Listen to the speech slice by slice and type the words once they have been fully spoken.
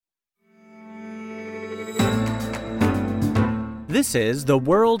This is The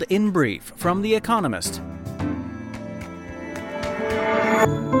World in Brief from The Economist.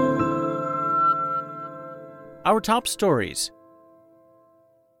 Our top stories.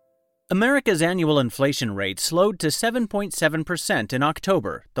 America's annual inflation rate slowed to 7.7% in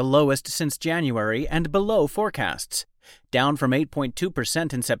October, the lowest since January and below forecasts. Down from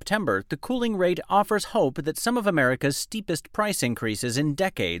 8.2% in September, the cooling rate offers hope that some of America's steepest price increases in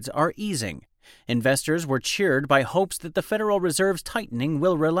decades are easing. Investors were cheered by hopes that the Federal Reserve's tightening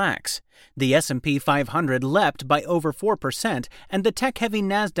will relax. The S&P 500 leapt by over 4% and the tech-heavy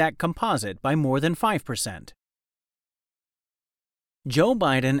Nasdaq Composite by more than 5%. Joe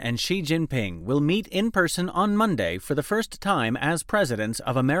Biden and Xi Jinping will meet in person on Monday for the first time as presidents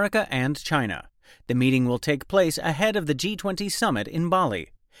of America and China. The meeting will take place ahead of the G20 summit in Bali.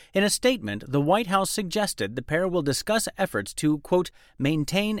 In a statement, the White House suggested the pair will discuss efforts to, quote,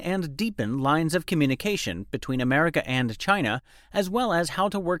 maintain and deepen lines of communication between America and China, as well as how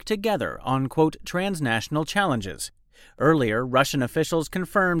to work together on, quote, transnational challenges. Earlier, Russian officials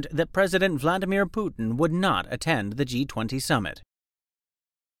confirmed that President Vladimir Putin would not attend the G20 summit.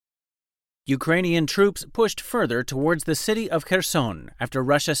 Ukrainian troops pushed further towards the city of Kherson after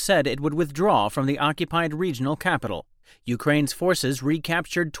Russia said it would withdraw from the occupied regional capital. Ukraine's forces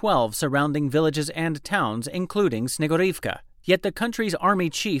recaptured 12 surrounding villages and towns, including Snegorivka. Yet the country's army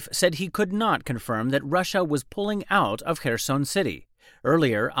chief said he could not confirm that Russia was pulling out of Kherson city.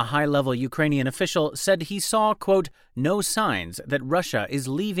 Earlier, a high-level Ukrainian official said he saw, quote, no signs that Russia is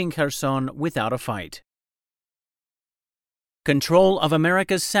leaving Kherson without a fight. Control of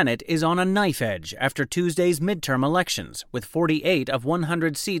America's Senate is on a knife edge after Tuesday's midterm elections, with 48 of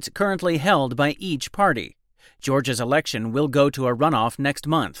 100 seats currently held by each party. Georgia's election will go to a runoff next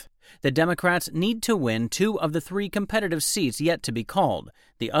month. The Democrats need to win 2 of the 3 competitive seats yet to be called,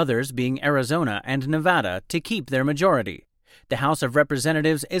 the others being Arizona and Nevada, to keep their majority. The House of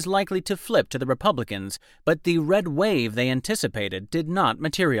Representatives is likely to flip to the Republicans, but the red wave they anticipated did not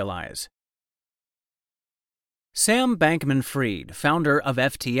materialize. Sam Bankman-Fried, founder of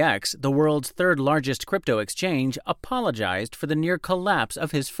FTX, the world's third-largest crypto exchange, apologized for the near collapse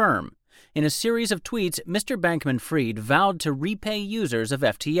of his firm. In a series of tweets, Mr. Bankman-Fried vowed to repay users of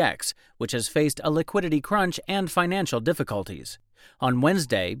FTX, which has faced a liquidity crunch and financial difficulties. On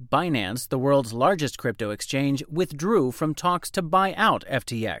Wednesday, Binance, the world's largest crypto exchange, withdrew from talks to buy out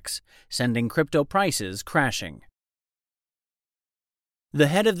FTX, sending crypto prices crashing. The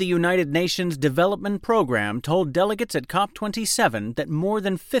head of the United Nations Development Program told delegates at COP27 that more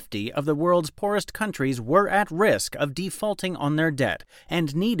than 50 of the world's poorest countries were at risk of defaulting on their debt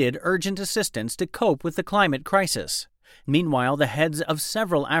and needed urgent assistance to cope with the climate crisis. Meanwhile, the heads of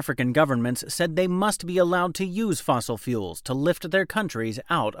several African governments said they must be allowed to use fossil fuels to lift their countries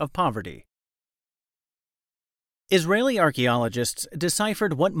out of poverty. Israeli archaeologists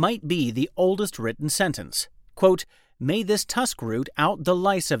deciphered what might be the oldest written sentence, quote, may this tusk root out the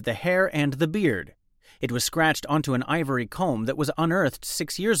lice of the hair and the beard. It was scratched onto an ivory comb that was unearthed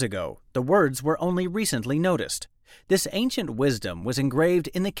 6 years ago. The words were only recently noticed. This ancient wisdom was engraved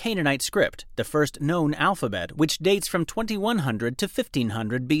in the Canaanite script, the first known alphabet, which dates from 2100 to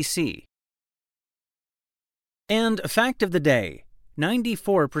 1500 BC. And fact of the day,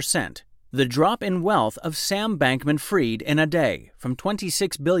 94%. The drop in wealth of Sam Bankman-Fried in a day, from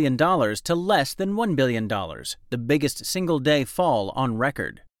 $26 billion to less than $1 billion, the biggest single-day fall on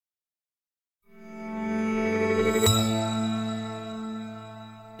record.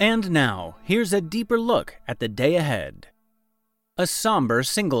 And now, here's a deeper look at the day ahead. A somber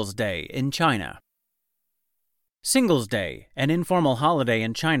Singles Day in China. Singles Day, an informal holiday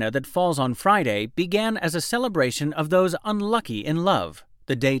in China that falls on Friday, began as a celebration of those unlucky in love.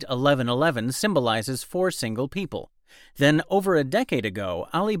 The date 11/11 symbolizes 4 single people. Then, over a decade ago,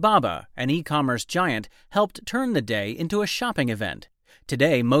 Alibaba, an e-commerce giant, helped turn the day into a shopping event.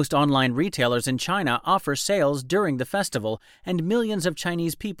 Today, most online retailers in China offer sales during the festival, and millions of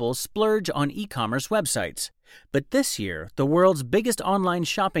Chinese people splurge on e-commerce websites. But this year, the world's biggest online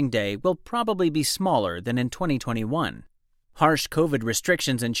shopping day will probably be smaller than in 2021. Harsh COVID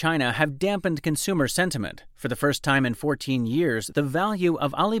restrictions in China have dampened consumer sentiment. For the first time in 14 years, the value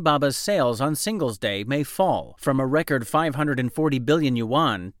of Alibaba's sales on Singles Day may fall from a record 540 billion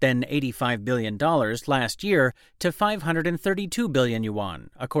yuan, then $85 billion last year, to 532 billion yuan,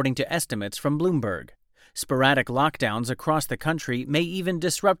 according to estimates from Bloomberg. Sporadic lockdowns across the country may even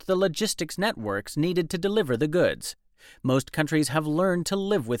disrupt the logistics networks needed to deliver the goods. Most countries have learned to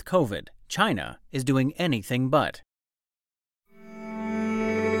live with COVID. China is doing anything but.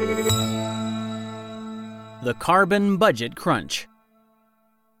 The carbon budget crunch.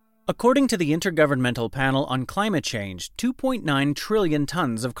 According to the Intergovernmental Panel on Climate Change, 2.9 trillion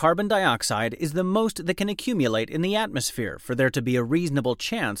tons of carbon dioxide is the most that can accumulate in the atmosphere for there to be a reasonable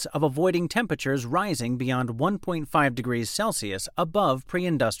chance of avoiding temperatures rising beyond 1.5 degrees Celsius above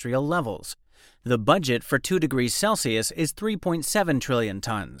pre-industrial levels. The budget for 2 degrees Celsius is 3.7 trillion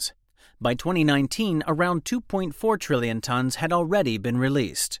tons. By 2019, around 2.4 trillion tons had already been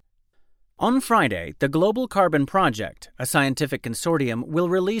released. On Friday, the Global Carbon Project, a scientific consortium, will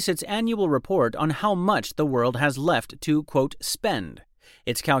release its annual report on how much the world has left to, quote, spend.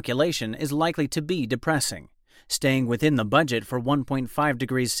 Its calculation is likely to be depressing. Staying within the budget for 1.5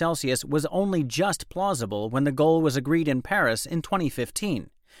 degrees Celsius was only just plausible when the goal was agreed in Paris in 2015.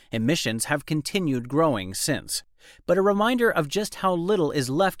 Emissions have continued growing since. But a reminder of just how little is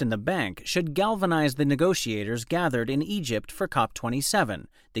left in the bank should galvanize the negotiators gathered in Egypt for COP27,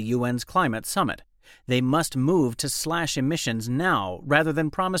 the UN's climate summit. They must move to slash emissions now rather than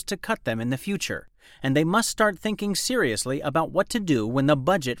promise to cut them in the future. And they must start thinking seriously about what to do when the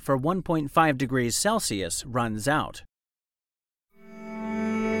budget for 1.5 degrees Celsius runs out.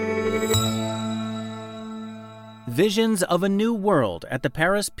 Visions of a New World at the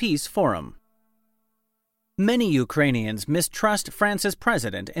Paris Peace Forum. Many Ukrainians mistrust France's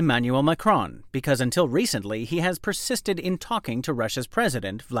president Emmanuel Macron because until recently he has persisted in talking to Russia's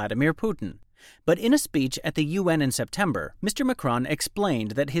president Vladimir Putin. But in a speech at the UN in September, Mr. Macron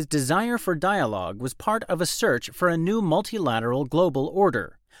explained that his desire for dialogue was part of a search for a new multilateral global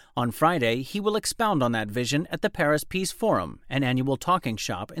order. On Friday, he will expound on that vision at the Paris Peace Forum, an annual talking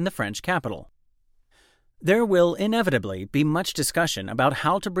shop in the French capital. There will inevitably be much discussion about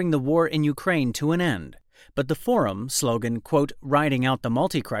how to bring the war in Ukraine to an end. But the forum, slogan, quote, riding out the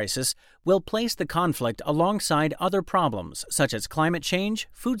multi-crisis, will place the conflict alongside other problems such as climate change,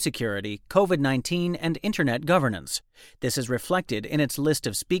 food security, COVID-19, and internet governance. This is reflected in its list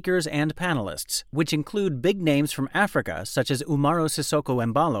of speakers and panelists, which include big names from Africa such as Umaro Sissoco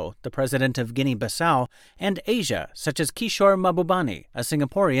Embalo, the president of Guinea-Bissau, and Asia such as Kishore Mahbubani, a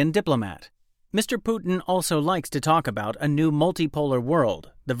Singaporean diplomat. Mr. Putin also likes to talk about a new multipolar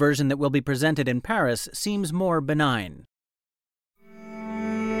world. The version that will be presented in Paris seems more benign.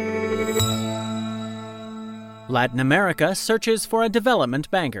 Latin America searches for a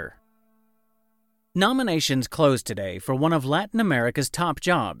development banker. Nominations closed today for one of Latin America's top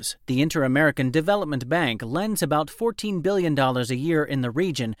jobs. The Inter-American Development Bank lends about $14 billion a year in the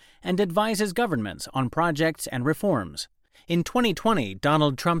region and advises governments on projects and reforms. In 2020,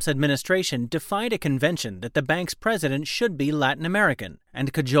 Donald Trump's administration defied a convention that the bank's president should be Latin American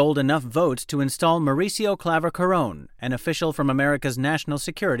and cajoled enough votes to install Mauricio Claver-Carrón, an official from America's National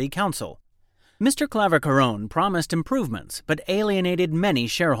Security Council. Mr. Claver-Carrón promised improvements but alienated many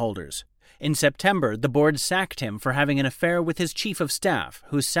shareholders. In September, the board sacked him for having an affair with his chief of staff,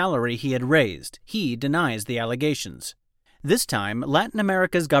 whose salary he had raised. He denies the allegations. This time, Latin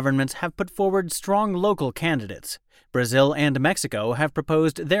America's governments have put forward strong local candidates. Brazil and Mexico have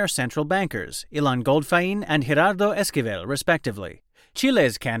proposed their central bankers, Ilan Goldfain and Gerardo Esquivel, respectively.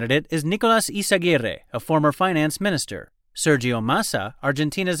 Chile's candidate is Nicolás Izaguirre, a former finance minister. Sergio Massa,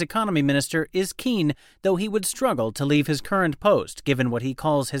 Argentina's economy minister, is keen, though he would struggle to leave his current post given what he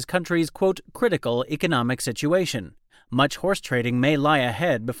calls his country's, quote, critical economic situation. Much horse trading may lie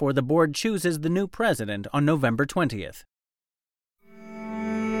ahead before the board chooses the new president on November 20th.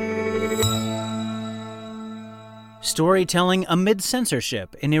 Storytelling amid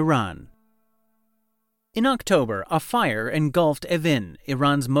censorship in Iran. In October, a fire engulfed Evin,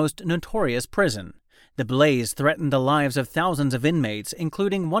 Iran's most notorious prison. The blaze threatened the lives of thousands of inmates,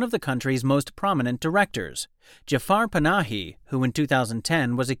 including one of the country's most prominent directors. Jafar Panahi, who in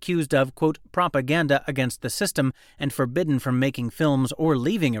 2010 was accused of, quote, propaganda against the system and forbidden from making films or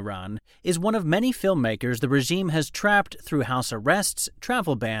leaving Iran, is one of many filmmakers the regime has trapped through house arrests,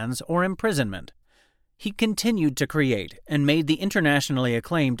 travel bans, or imprisonment. He continued to create and made the internationally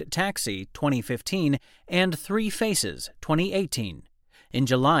acclaimed Taxi 2015 and Three Faces 2018. In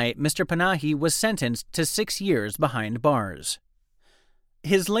July, Mr. Panahi was sentenced to 6 years behind bars.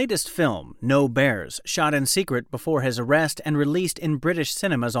 His latest film, No Bears, shot in secret before his arrest and released in British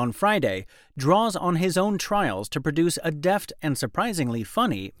cinemas on Friday, draws on his own trials to produce a deft and surprisingly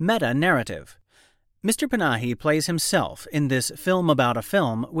funny meta-narrative. Mr. Panahi plays himself in this film about a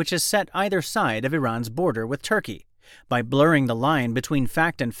film which is set either side of Iran's border with Turkey. By blurring the line between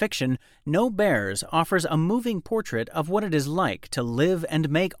fact and fiction, No Bears offers a moving portrait of what it is like to live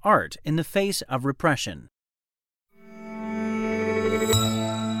and make art in the face of repression.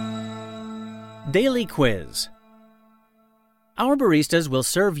 Daily Quiz. Our baristas will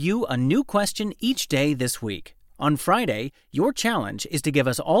serve you a new question each day this week. On Friday, your challenge is to give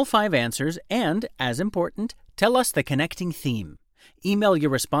us all 5 answers and, as important, tell us the connecting theme. Email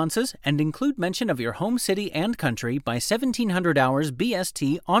your responses and include mention of your home city and country by 1700 hours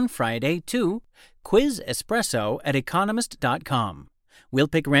BST on Friday to quizespresso@economist.com. We'll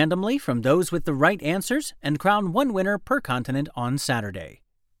pick randomly from those with the right answers and crown one winner per continent on Saturday.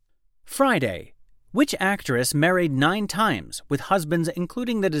 Friday. Which actress married 9 times, with husbands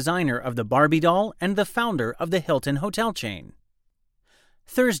including the designer of the Barbie doll and the founder of the Hilton hotel chain?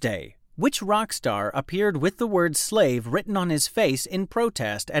 Thursday. Which rock star appeared with the word slave written on his face in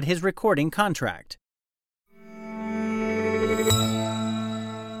protest at his recording contract?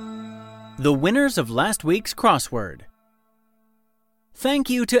 The winners of last week's crossword. Thank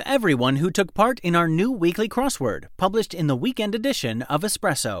you to everyone who took part in our new weekly crossword, published in the weekend edition of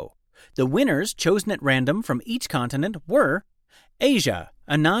Espresso. The winners, chosen at random from each continent, were Asia,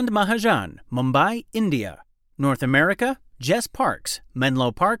 Anand Mahajan, Mumbai, India. North America, Jess Parks,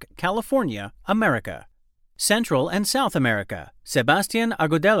 Menlo Park, California, America. Central and South America, Sebastian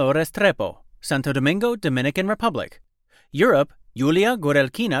Agudelo Restrepo, Santo Domingo, Dominican Republic. Europe, Julia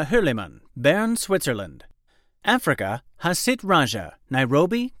Gorelkina Hürlimann, Bern, Switzerland. Africa, Hasit Raja,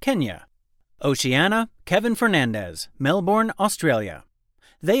 Nairobi, Kenya. Oceania, Kevin Fernandez, Melbourne, Australia.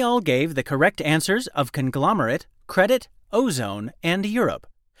 They all gave the correct answers of conglomerate, credit, ozone, and Europe.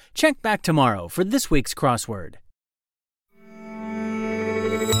 Check back tomorrow for this week's crossword.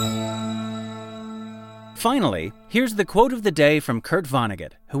 Finally, here's the quote of the day from Kurt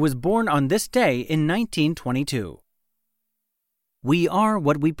Vonnegut, who was born on this day in 1922. We are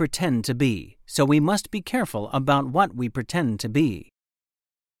what we pretend to be, so we must be careful about what we pretend to be.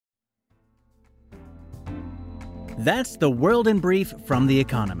 That's The World in Brief from The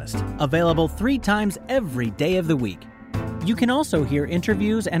Economist, available 3 times every day of the week. You can also hear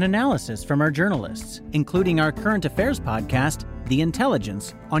interviews and analysis from our journalists, including our current affairs podcast, The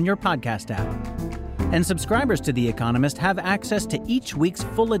Intelligence, on your podcast app. And subscribers to The Economist have access to each week's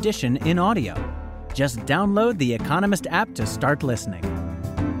full edition in audio. Just download the Economist app to start listening.